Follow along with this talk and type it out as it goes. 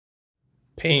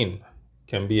Pain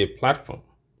can be a platform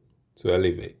to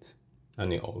elevate,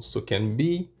 and it also can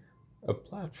be a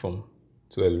platform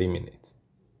to eliminate.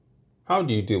 How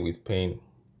do you deal with pain?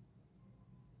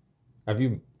 Have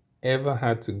you ever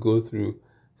had to go through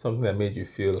something that made you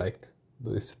feel like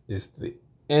this is the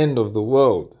end of the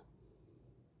world?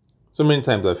 So many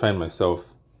times I find myself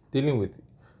dealing with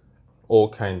all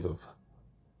kinds of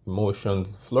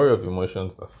emotions, flurry of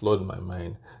emotions that flood my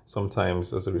mind,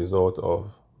 sometimes as a result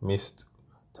of missed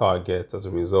targets, as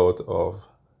a result of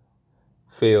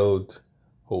failed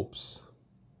hopes.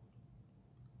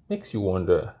 Makes you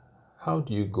wonder, how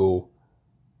do you go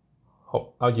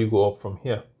how do you go up from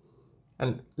here?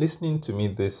 And listening to me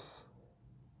this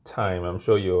time, I'm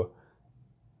sure you're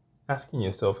asking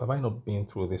yourself, have I not been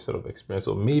through this sort of experience?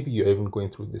 Or maybe you're even going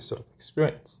through this sort of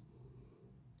experience.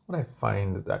 What I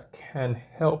find that can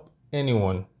help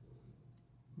anyone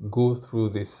go through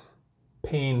this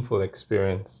painful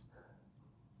experience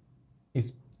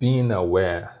is being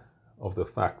aware of the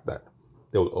fact that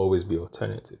there will always be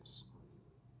alternatives.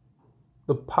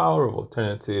 The power of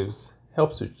alternatives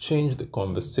helps to change the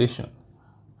conversation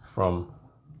from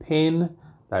pain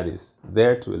that is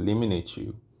there to eliminate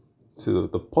you to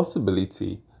the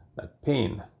possibility that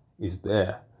pain is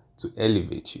there to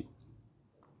elevate you.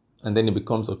 And then it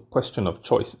becomes a question of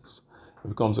choices. It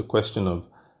becomes a question of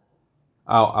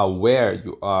how aware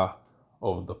you are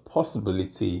of the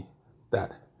possibility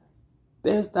that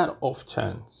there's that off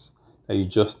chance that you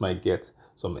just might get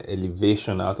some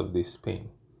elevation out of this pain.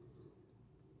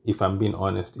 If I'm being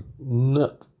honest,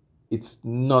 it's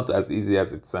not as easy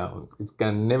as it sounds. It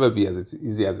can never be as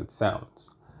easy as it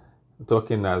sounds. I'm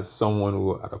talking as someone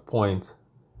who at a point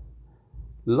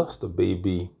lost a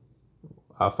baby.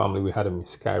 Our family, we had a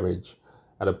miscarriage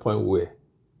at a point where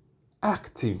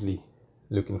actively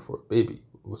looking for a baby.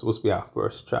 It was supposed to be our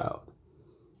first child.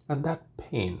 And that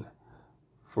pain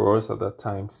for us at that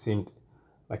time seemed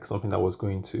like something that was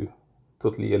going to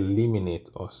totally eliminate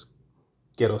us,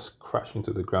 get us crashing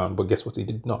to the ground. But guess what? It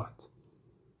did not.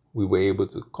 We were able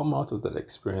to come out of that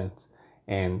experience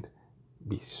and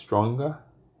be stronger.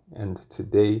 And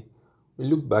today we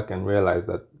look back and realize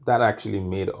that that actually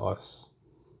made us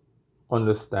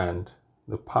understand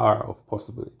the power of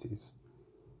possibilities.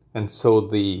 And so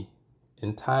the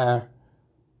entire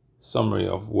summary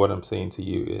of what I'm saying to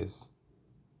you is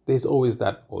there's always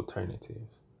that alternative.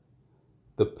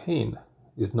 The pain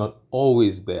is not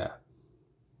always there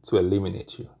to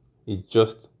eliminate you. It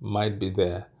just might be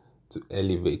there to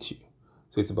elevate you.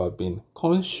 So it's about being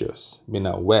conscious, being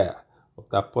aware of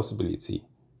that possibility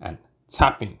and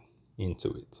tapping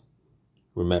into it.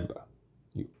 Remember,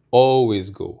 you always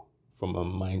go from a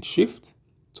mind shift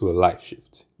to a life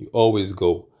shift. You always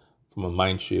go from a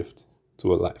mind shift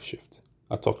to a life shift.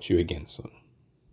 I'll talk to you again soon.